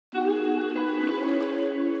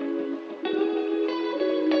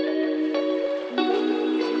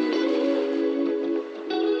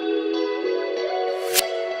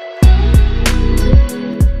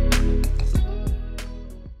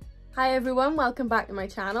Hi everyone, welcome back to my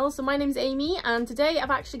channel. So my name's Amy and today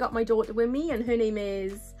I've actually got my daughter with me and her name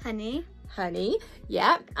is Honey,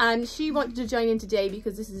 yeah, and she wanted to join in today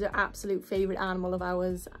because this is her absolute favourite animal of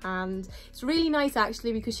ours, and it's really nice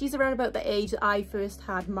actually because she's around about the age that I first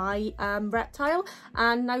had my reptile,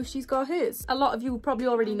 and now she's got hers. A lot of you probably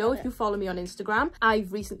already know if you follow me on Instagram,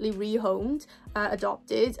 I've recently rehomed,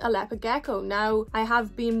 adopted a leopard gecko. Now I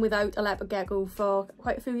have been without a leopard gecko for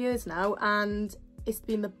quite a few years now, and it's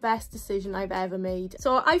been the best decision I've ever made.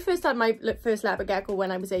 So I first had my first leopard gecko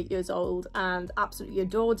when I was 8 years old and absolutely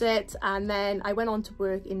adored it, and then I went on to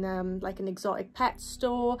work in like an exotic pet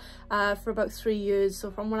store for about 3 years,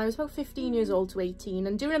 so from when I was about 15 years old to 18.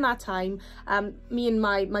 And during that time me and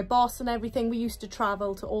my boss and everything, we used to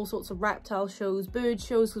travel to all sorts of reptile shows, bird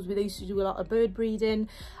shows, because we used to do a lot of bird breeding.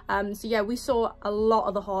 So yeah, we saw a lot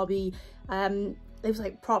of the hobby. It was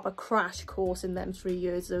like proper crash course in them 3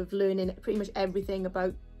 years of learning pretty much everything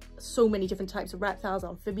about so many different types of reptiles,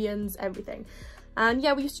 amphibians, everything. And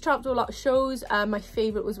yeah, we used to travel to a lot of shows. My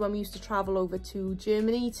favourite was when we used to travel over to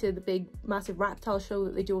Germany to the big massive reptile show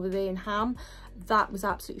that they do over there in Ham. That was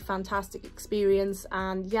absolutely fantastic experience,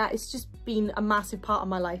 and yeah, it's just been a massive part of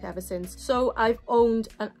my life ever since. So I've owned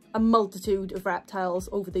a multitude of reptiles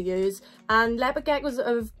over the years, and leopard geckos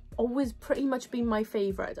have always pretty much been my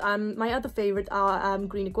favourite. My other favourite are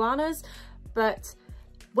green iguanas, but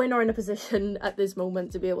we're not in a position at this moment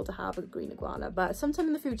to be able to have a green iguana, but sometime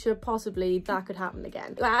in the future possibly that could happen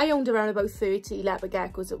again. I owned around about 30 leopard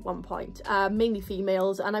geckos at one point, mainly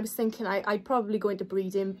females, and I was thinking I'd probably go into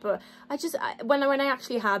breeding, but when I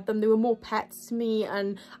actually had them, they were more pets to me,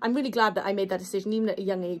 and I'm really glad that I made that decision even at a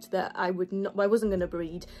young age, that I wasn't going to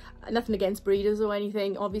breed. Nothing against breeders or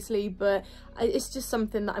anything obviously, but it's just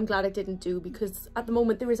something that I'm glad I didn't do, because at the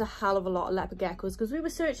moment there is a hell of a lot of leopard geckos, because we were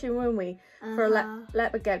searching, weren't we, for a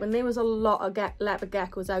leopard gecko, and there was a lot of leopard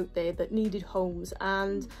geckos out there that needed homes,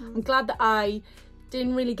 and I'm glad that I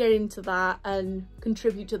didn't really get into that and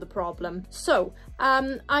contribute to the problem. So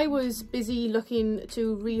I was busy looking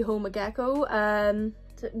to rehome a gecko.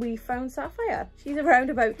 We found Sapphire. She's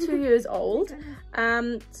around about 2 years old.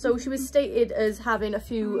 So she was stated as having a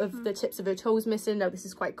few of the tips of her toes missing. Now this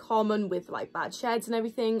is quite common with like bad sheds and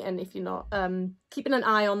everything, and if you're not keeping an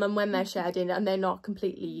eye on them when they're shedding and they're not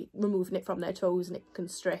completely removing it from their toes, and it can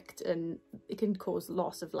constrict and it can cause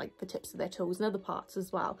loss of like the tips of their toes and other parts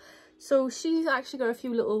as well. So she's actually got a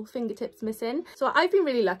few little fingertips missing. So I've been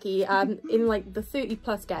really lucky. In like the 30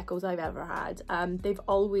 plus geckos I've ever had, they've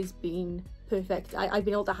always been perfect. I've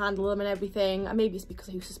been able to handle them and everything, and maybe it's because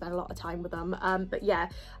I used to spend a lot of time with them, but yeah,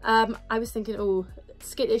 I was thinking, oh,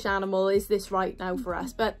 skittish animal, is this right now for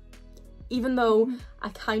us? But even though I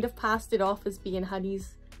kind of passed it off as being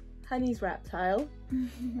Honey's reptile,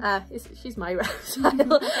 she's my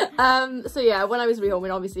reptile. So yeah, when I was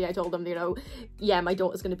rehoming, obviously I told them, you know, yeah, my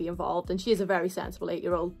daughter's going to be involved, and she is a very sensible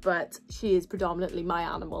 8-year-old, but she is predominantly my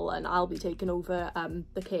animal, and I'll be taking over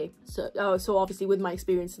the care. So obviously with my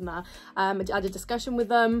experience in that, I had a discussion with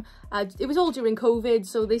them. It was all during COVID,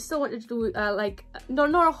 so they still wanted to do like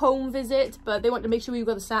not a home visit, but they wanted to make sure we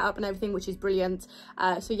got the setup and everything, which is brilliant.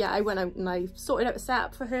 So yeah, I went out and I sorted out a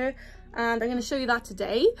setup for her, and I'm going to show you that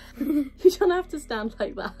today. You don't have to stand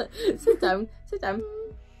like that. Sit down, sit down.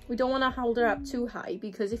 We don't want to hold her up too high,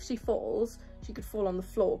 because if she falls, she could fall on the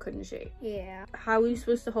floor, couldn't she? Yeah. How are you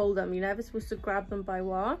supposed to hold them? You're never supposed to grab them by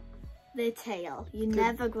what? Their tail. You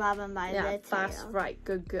never grab them by their tail. That's right,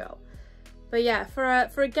 good girl. But yeah, for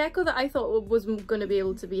a gecko that I thought wasn't going to be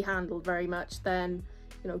able to be handled very much, then,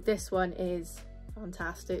 you know, this one is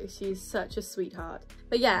fantastic. She's such a sweetheart.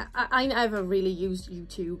 But yeah, I never really used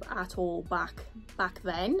YouTube at all back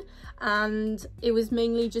then, and it was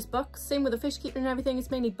mainly just books. Same with the fish keeping and everything,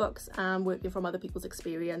 it's mainly books and working from other people's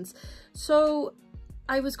experience. So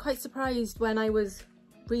I was quite surprised when I was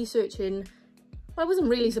researching. Well, I wasn't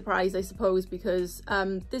really surprised, I suppose, because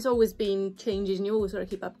there's always been changes and you always got to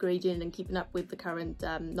keep upgrading and keeping up with the current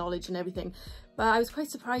knowledge and everything. But I was quite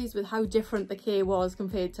surprised with how different the care was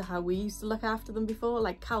compared to how we used to look after them before,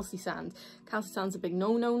 like calci sand. Calci sand's a big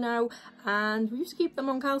no-no now, and we used to keep them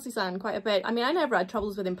on calci sand quite a bit. I mean, I never had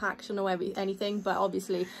troubles with impaction or anything, but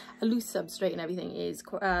obviously a loose substrate and everything is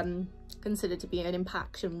considered to be an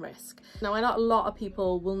impaction risk. Now, I know a lot of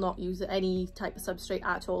people will not use any type of substrate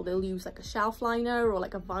at all. They'll use like a shelf liner or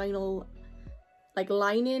like a vinyl like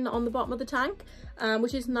lining on the bottom of the tank,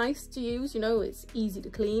 which is nice to use, you know, it's easy to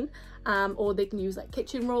clean, or they can use like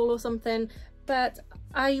kitchen roll or something. But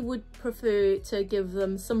I would prefer to give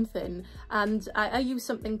them something, and I use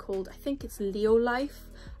something called, I think it's Leo Life.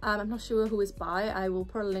 I'm not sure who it's by. I will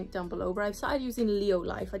put a link down below, but I've started using Leo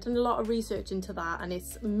Life. I've done a lot of research into that, and it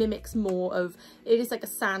mimics more of, it is like a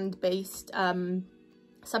sand based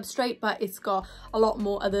substrate, but it's got a lot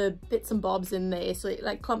more other bits and bobs in there, so it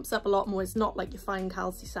like clumps up a lot more. It's not like your fine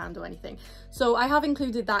calci sand or anything. So I have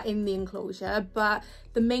included that in the enclosure, but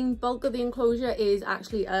the main bulk of the enclosure is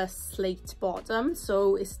actually a slate bottom,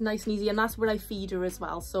 so it's nice and easy, and that's where I feed her as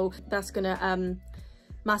well. So that's gonna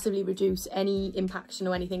massively reduce any impaction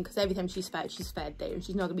or anything, because every time she's fed there, and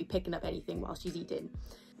she's not gonna be picking up anything while she's eating.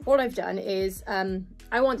 What I've done is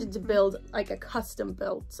I wanted to build like a custom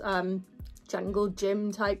built jungle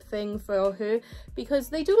gym type thing for her, because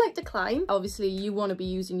they do like to climb. Obviously you want to be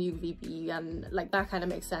using UVB, and like that kind of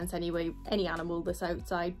makes sense anyway. Any animal that's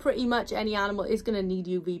outside, pretty much any animal, is going to need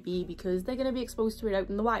UVB because they're going to be exposed to it out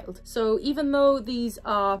in the wild. So even though these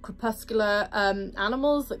are crepuscular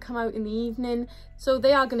animals that come out in the evening, so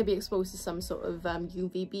they are going to be exposed to some sort of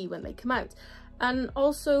UVB when they come out. And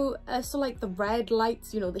also, so like the red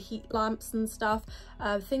lights, you know, the heat lamps and stuff,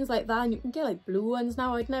 things like that. And you can get like blue ones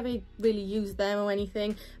now. I'd never really used them or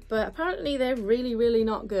anything, but apparently they're really, really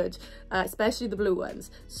not good, especially the blue ones.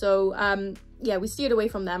 So yeah, we steered away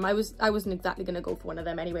from them. I wasn't exactly going to go for one of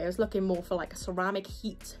them anyway. I was looking more for like a ceramic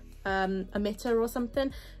heat emitter or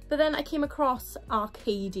something. But then I came across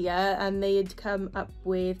Arcadia, and they had come up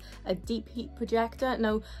with a deep heat projector.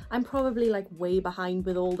 Now I'm probably like way behind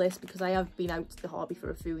with all this because I have been out to the hobby for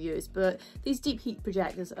a few years, but these deep heat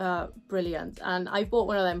projectors are brilliant, and I bought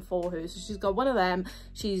one of them for her. So she's got one of them,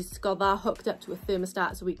 she's got that hooked up to a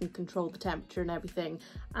thermostat so we can control the temperature and everything,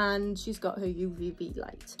 and she's got her UVB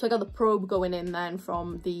light. So I got the probe going in then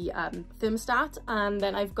from the thermostat, and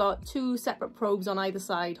then I've got two separate probes on either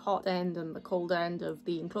side, hot end and the cold end of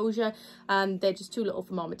the enclosure, and they're just two little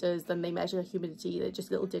thermometers. Then they measure humidity. They're just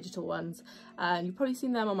little digital ones, and you've probably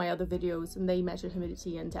seen them on my other videos, and they measure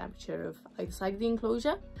humidity and temperature of either side of the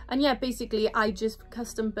enclosure. And yeah, basically I just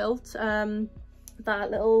custom built that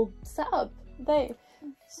little setup there.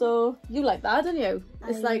 So you like that, don't you?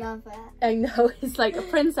 It's I love it. I know, it's like a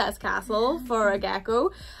princess castle for a gecko,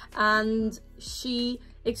 and she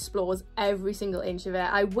explores every single inch of it.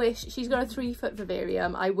 I wish, she's got a 3-foot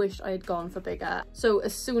vivarium. I wish I had gone for bigger. So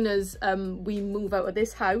as soon as we move out of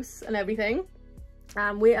this house and everything,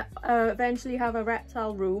 we eventually have a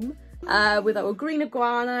reptile room with our green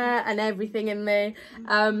iguana and everything in there.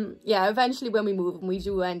 Yeah, eventually when we move and we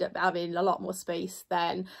do end up having a lot more space,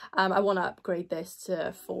 then I want to upgrade this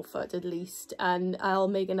to 4 foot at least, and I'll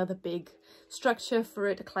make another big structure for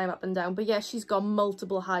it to climb up and down. But yeah, she's got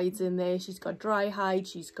multiple hides in there. She's got dry hide,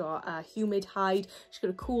 she's got a humid hide, she's got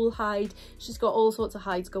a cool hide, she's got all sorts of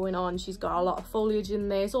hides going on. She's got a lot of foliage in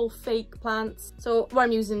there. It's all fake plants. So what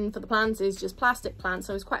I'm using for the plants is just plastic plants.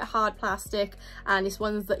 So it's quite a hard plastic, and it's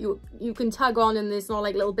ones that you can tug on, and there's not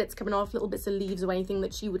like little bits coming off, little bits of leaves or anything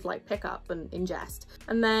that she would like pick up and ingest.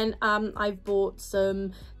 And then I've bought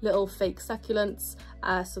some little fake succulents,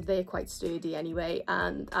 so they're quite sturdy anyway,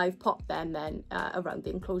 and I've popped them then around the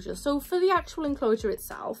enclosure. So for the actual enclosure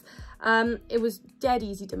itself, it was dead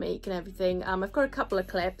easy to make and everything. I've got a couple of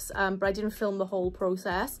clips, but I didn't film the whole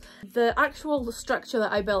process. The actual structure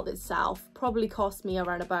that I built itself probably cost me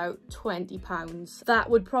around about £20. That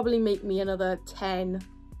would probably make me another 10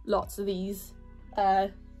 lots of these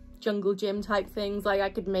jungle gym type things. Like I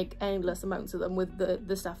could make endless amounts of them with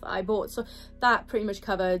the stuff that I bought. So that pretty much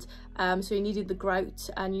covered. So you needed the grout,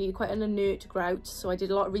 and you need quite an inert grout. So I did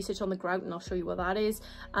a lot of research on the grout, and I'll show you what that is.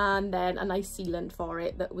 And then a nice sealant for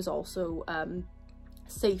it that was also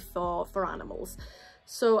safe for animals.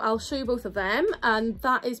 So I'll show you both of them, and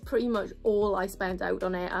that is pretty much all I spent out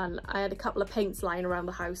on it. And I had a couple of paints lying around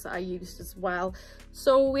the house that I used as well.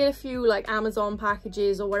 So we had a few like Amazon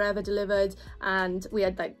packages or whatever delivered, and we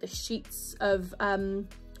had like the sheets of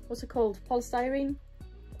what's it called, polystyrene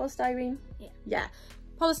yeah,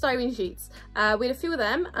 polystyrene sheets. We had a few of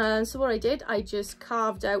them, and so what I did, I just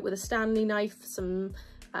carved out with a Stanley knife some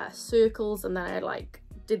circles, and then I like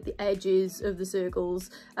did the edges of the circles,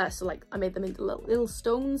 so like I made them into little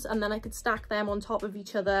stones, and then I could stack them on top of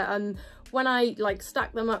each other. And when I like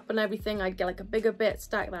stack them up and everything, I'd get like a bigger bit,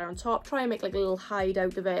 stack that on top, try and make like a little hide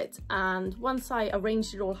out of it. And once I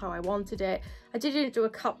arranged it all how I wanted it, I did it into a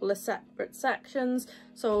couple of separate sections.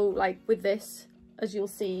 So like with this, as you'll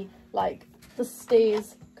see, like the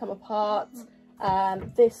stairs come apart,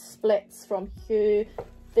 this splits from here,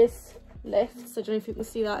 this lifts. I don't know if you can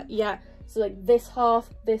see that. Yeah, so like this half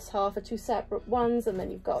are two separate ones, and then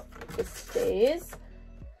you've got the stairs.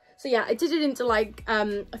 So yeah, I did it into like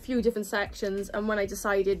a few different sections, and when I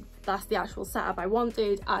decided that's the actual setup I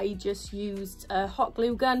wanted, I just used a hot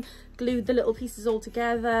glue gun, glued the little pieces all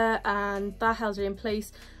together, and that held it in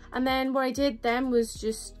place. And then what I did then was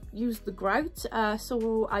just use the grout,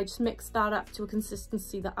 so I just mixed that up to a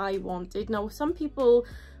consistency that I wanted. Now some people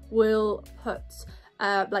will put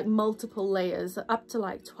like multiple layers, up to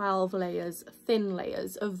like 12 layers, thin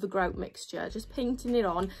layers of the grout mixture, just painting it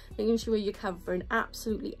on, making sure you're covering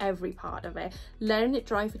absolutely every part of it, letting it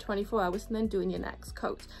dry for 24 hours and then doing your next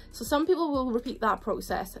coat. So some people will repeat that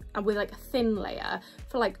process with like a thin layer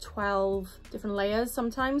for like 12 different layers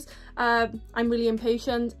sometimes. I'm really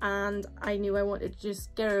impatient and I knew I wanted to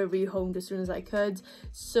just get it rehomed as soon as I could,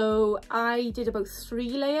 so I did about 3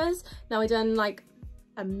 layers. Now I done like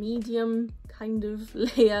a medium kind of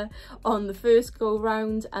layer on the first go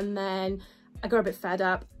round, and then I got a bit fed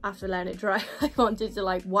up after letting it dry. I wanted to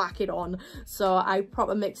like whack it on, so I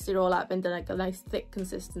proper mixed it all up and done like a nice thick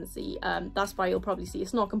consistency. That's why you'll probably see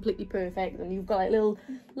it's not completely perfect and you've got like little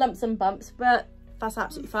lumps and bumps, but that's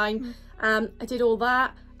absolutely fine. I did all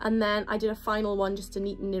that, and then I did a final one just to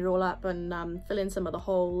neaten it all up and fill in some of the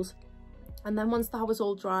holes. And then once that was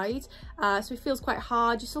all dried, so it feels quite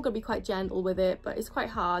hard, you're still going to be quite gentle with it, but it's quite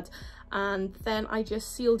hard. And then I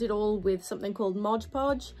just sealed it all with something called Mod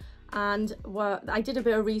Podge. And I did a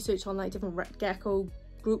bit of research on like different Gecko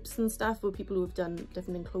groups and stuff with people who have done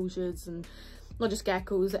different enclosures, and not just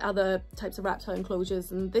geckos, other types of reptile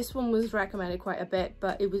enclosures. And this one was recommended quite a bit,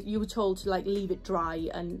 but you were told to like leave it dry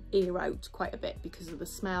and air out quite a bit because of the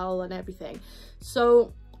smell and everything.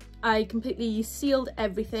 So I completely sealed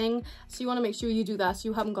everything, so you want to make sure you do that so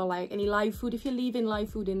you haven't got like any live food. If you're leaving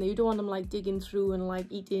live food in there, you don't want them like digging through and like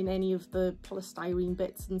eating any of the polystyrene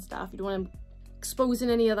bits and stuff. You don't want them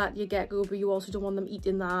exposing any of that to your gecko, but you also don't want them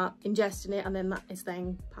eating that, ingesting it, and then that is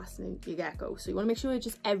then passing into your gecko. So you want to make sure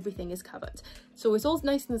just everything is covered. So it's all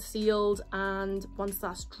nice and sealed, and once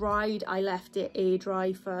that's dried, I left it air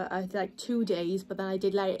dry for like 2 days, but then I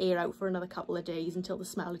did let it air out for another couple of days until the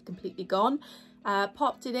smell had completely gone.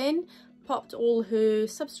 Popped it in, popped all her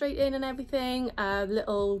substrate in and everything.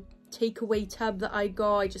 Little takeaway tub that I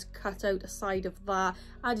got, I just cut out a side of that,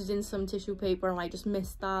 added in some tissue paper, and I just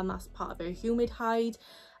missed that, and that's part of her humid hide.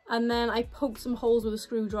 And then I poked some holes with a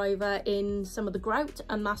screwdriver in some of the grout,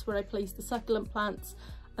 and that's where I placed the succulent plants.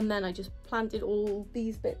 And then I just planted all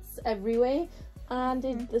these bits everywhere and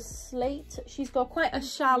did the slate. She's got quite a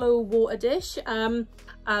shallow water dish. I'm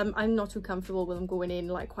not too comfortable with them going in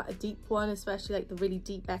like quite a deep one, especially like the really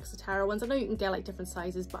deep Exoterra ones. I know you can get like different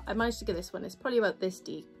sizes, but I managed to get this one. It's probably about this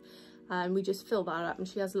deep. And we just fill that up, and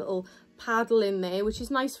she has a little paddle in there, which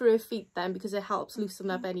is nice for her feet then because it helps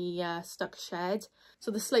loosen up any stuck shed.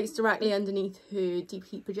 So the slate's directly underneath her deep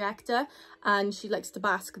heat projector, and she likes to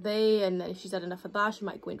bask there, and then if she's had enough of that, she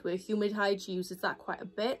might go into her humid hide. She uses that quite a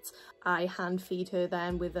bit. I hand feed her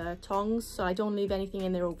then with tongs, so I don't leave anything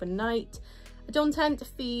in there overnight. I don't tend to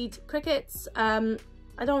feed crickets. I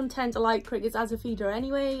don't tend to like crickets as a feeder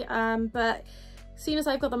anyway, but seeing as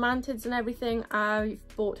I've got the mantids and everything, I've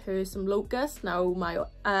bought her some locusts. Now my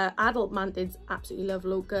adult mantids absolutely love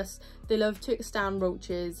locusts. They love Turkestan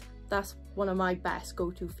roaches. That's one of my best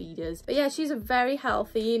go-to feeders. But yeah, she's a very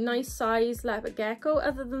healthy, nice sized leopard gecko,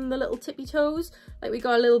 other than the little tippy toes. Like we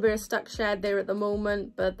got a little bit of stuck shed there at the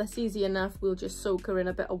moment, but that's easy enough. We'll just soak her in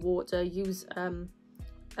a bit of water, use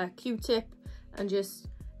a Q-tip and just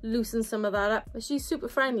loosen some of that up. But she's super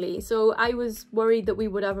friendly, so I was worried that we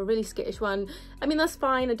would have a really skittish one. I mean, that's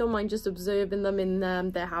fine, I don't mind just observing them in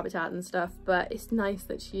their habitat and stuff, but it's nice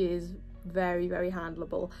that she is very, very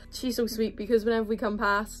handleable. She's so sweet because whenever we come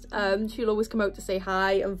past, she'll always come out to say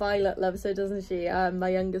hi, and Violet loves her, doesn't she? My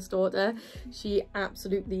youngest daughter, she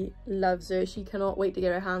absolutely loves her. She cannot wait to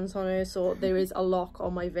get her hands on her, so there is a lock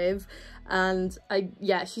on my Viv, and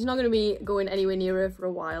yeah, she's not going to be going anywhere near her for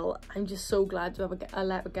a while. I'm just so glad to have a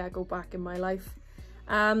leopard gecko back in my life.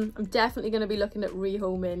 I'm definitely going to be looking at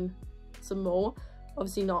rehoming some more,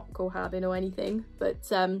 obviously not cohabbing or anything,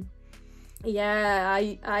 but yeah,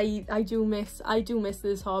 I do miss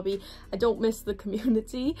this hobby. I don't miss the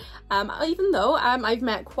community, even though I've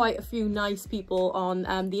met quite a few nice people on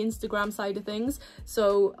the Instagram side of things.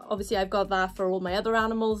 So obviously I've got that for all my other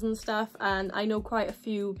animals and stuff, and I know quite a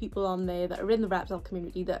few people on there that are in the reptile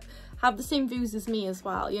community that have the same views as me as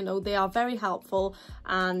well. You know, they are very helpful,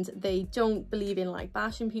 and they don't believe in like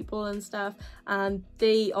bashing people and stuff, and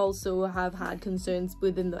they also have had concerns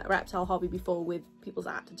within the reptile hobby before with people's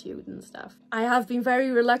attitude and stuff. I have been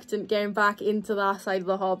very reluctant getting back into that side of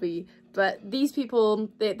the hobby, but these people,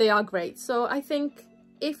 they are great. So I think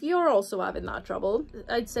if you're also having that trouble,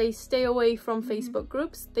 I'd say stay away from Facebook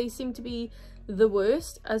groups. They seem to be the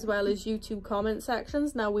worst, as well as YouTube comment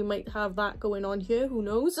sections. Now we might have that going on here, who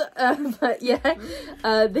knows. But yeah,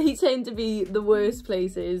 they tend to be the worst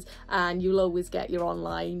places, and you'll always get your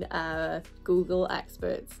online Google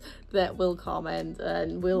experts that will comment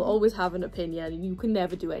and will always have an opinion, and you can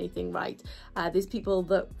never do anything right. There's people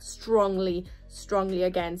that strongly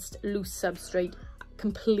against loose substrate,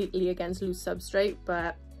 completely against loose substrate,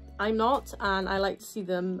 but I'm not, and I like to see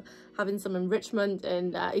them having some enrichment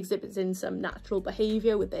and exhibiting some natural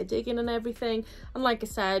behaviour with their digging and everything. And like I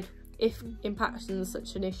said, if impaction is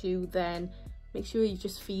such an issue, then make sure you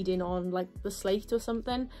just feed in on like the slate or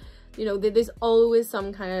something. You know, there's always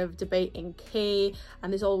some kind of debate in K,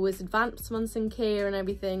 and there's always advancements in K and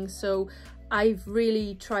everything. So I've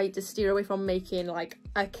really tried to steer away from making like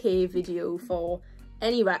a K video for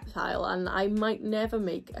any reptile, and I might never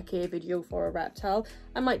make a K video for a reptile.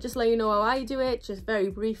 I might just let you know how I do it, just very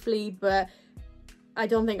briefly, but I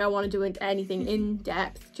don't think I want to do anything in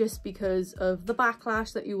depth, just because of the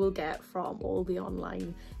backlash that you will get from all the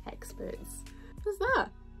online experts. What's that?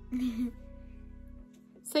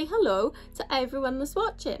 Say hello to everyone that's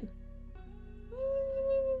watching.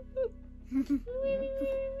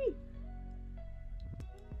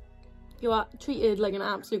 You are treated like an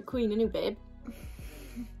absolute queen, ain't you, babe?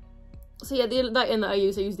 So yeah, the lighting that I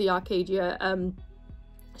use the Arcadia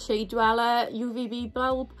Shade Dweller UVB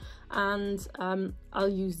bulb, and I'll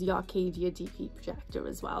use the Arcadia deep heat projector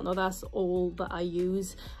as well. Now that's all that I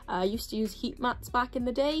use. I used to use heat mats back in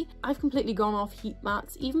the day. I've completely gone off heat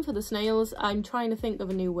mats, even for the snails. I'm trying to think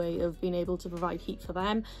of a new way of being able to provide heat for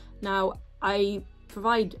them. Now I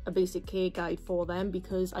provide a basic care guide for them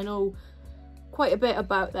because I know quite a bit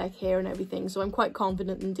about their care and everything, so I'm quite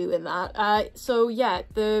confident in doing that. So yeah,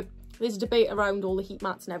 there's a debate around all the heat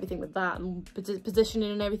mats and everything with that, and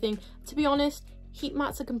positioning and everything. To be honest, heat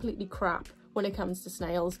mats are completely crap when it comes to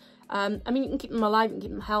snails. I mean, you can keep them alive, you can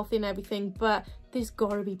keep them healthy and everything, but there's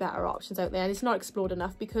gotta be better options out there, and it's not explored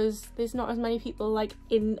enough because there's not as many people like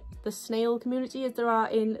in the snail community as there are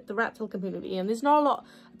in the reptile community, and there's not a lot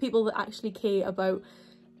of people that actually care about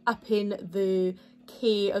upping the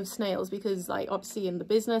care of snails, because like obviously in the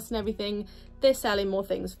business and everything, they're selling more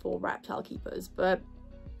things for reptile keepers. But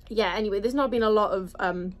yeah, anyway, there's not been a lot of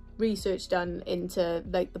research done into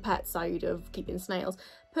like the pet side of keeping snails.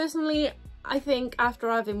 Personally, I think after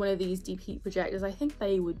having one of these deep heat projectors, I think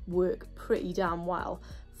they would work pretty damn well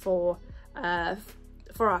for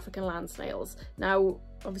African land snails. Now,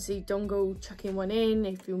 obviously, don't go chucking one in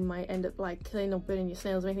if you might end up like killing or burning your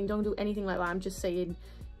snails or anything. Don't do anything like that. I'm just saying,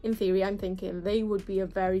 in theory, I'm thinking they would be a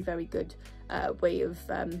very, very good way of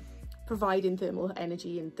providing thermal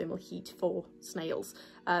energy and thermal heat for snails.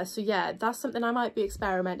 So yeah, that's something I might be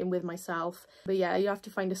experimenting with myself. But yeah, you have to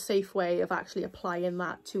find a safe way of actually applying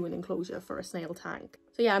that to an enclosure for a snail tank.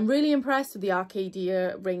 So yeah, I'm really impressed with the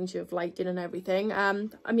Arcadia range of lighting and everything. I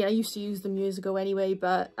mean, I used to use them years ago anyway,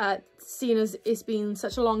 but seeing as it's been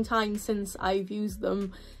such a long time since I've used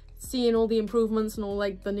them, seeing all the improvements and all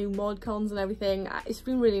like the new mod cons and everything, it's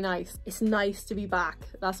been really nice. It's nice to be back,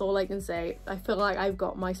 that's all I can say. I feel like I've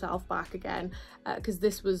got myself back again, because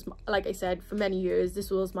this was, like I said, for many years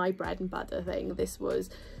this was my bread and butter thing. This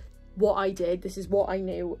was what I did, this is what I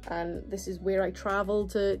knew, and this is where I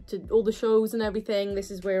travelled to all the shows and everything.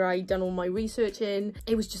 This is where I done all my research in.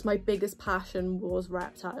 It was just my biggest passion was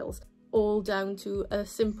reptiles, all down to a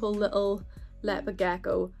simple little leopard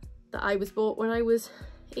gecko that I was bought when I was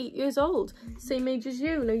 8 years old, same age as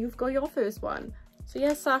you. Now you've got your first one. So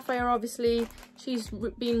yeah, Sapphire, obviously she's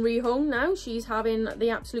been rehomed now. She's having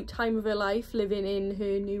the absolute time of her life living in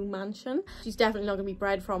her new mansion. She's definitely not going to be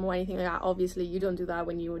bred from or anything like that. Obviously you don't do that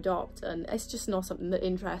when you adopt, and it's just not something that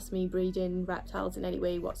interests me, breeding reptiles in any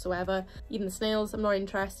way whatsoever. Even the snails, I'm not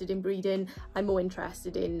interested in breeding. I'm more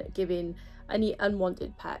interested in giving any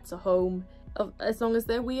unwanted pets a home, as long as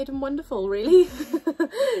they're weird and wonderful, really.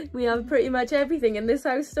 We have pretty much everything in this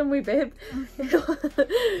house, don't we, babe? There's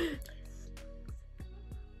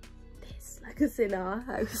slugs in our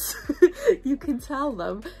house. You can tell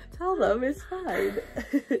them it's fine.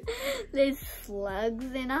 There's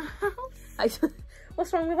slugs in our house?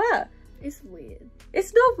 What's wrong with that? It's weird.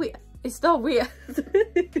 It's not weird. It's not weird.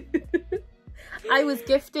 I was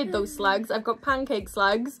gifted those slugs. I've got pancake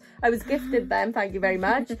slugs. I was gifted them, thank you very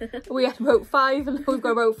much. We had about 5 and we've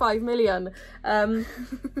got about 5 million.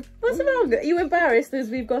 What's wrong? Are you embarrassed as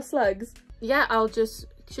we've got slugs? Yeah, I'll just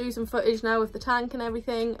show you some footage now of the tank and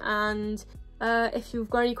everything, and if you've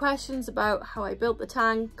got any questions about how I built the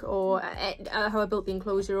tank or how I built the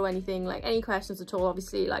enclosure or anything, like any questions at all,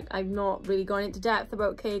 obviously, like I've not really gone into depth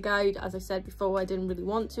about K Guide. As I said before, I didn't really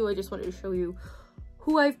want to. I just wanted to show you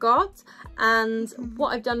who I've got and what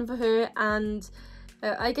I've done for her, and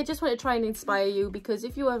I just want to try and inspire you, because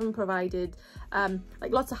if you haven't provided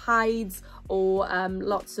like lots of hides or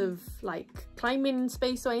lots of like climbing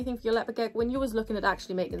space or anything for your leopard gecko when you was looking at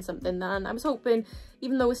actually making something, then I was hoping,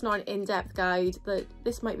 even though it's not an in-depth guide, that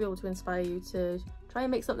this might be able to inspire you to try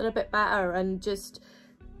and make something a bit better and just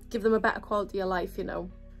give them a better quality of life, you know.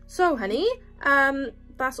 So honey,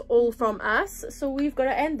 that's all from us, so we've got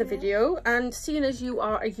to end the video, and seeing as you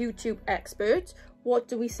are a YouTube expert, what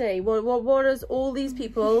do we say? What is all these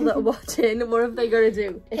people that are watching, what have they got to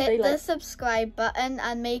do? Hit the subscribe button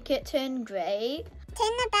and make it turn grey.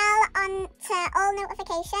 Turn the bell on to all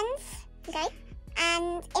notifications, okay?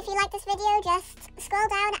 And if you like this video, just scroll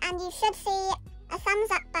down and you should see a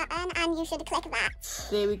thumbs up button and you should click that.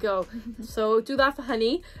 There we go. So do that for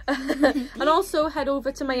honey. And also head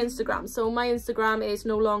over to my Instagram. So my Instagram is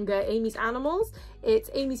no longer Amy's Animals,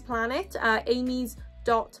 it's Amy's Planet,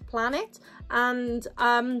 amy's.planet. And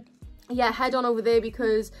yeah, head on over there,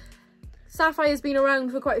 because Sapphire has been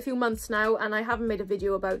around for quite a few months now and I haven't made a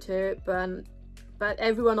video about her, but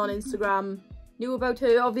everyone on Instagram knew about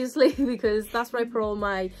her, obviously, because that's where I put all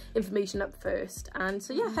my information up first. And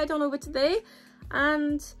so yeah, head on over to there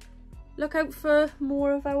and look out for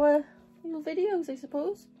more of our little videos, I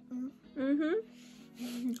suppose.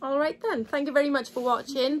 All right then, thank you very much for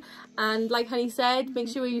watching, and like honey said, make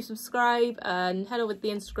sure you subscribe and head over to the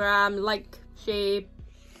Instagram, like, share,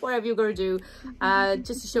 whatever you're gonna do,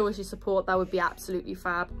 just to show us your support. That would be absolutely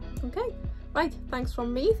fab. Okay, right, thanks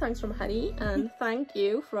from me, thanks from honey, and thank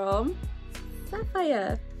you from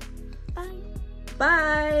Sapphire. Bye.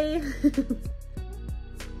 Bye.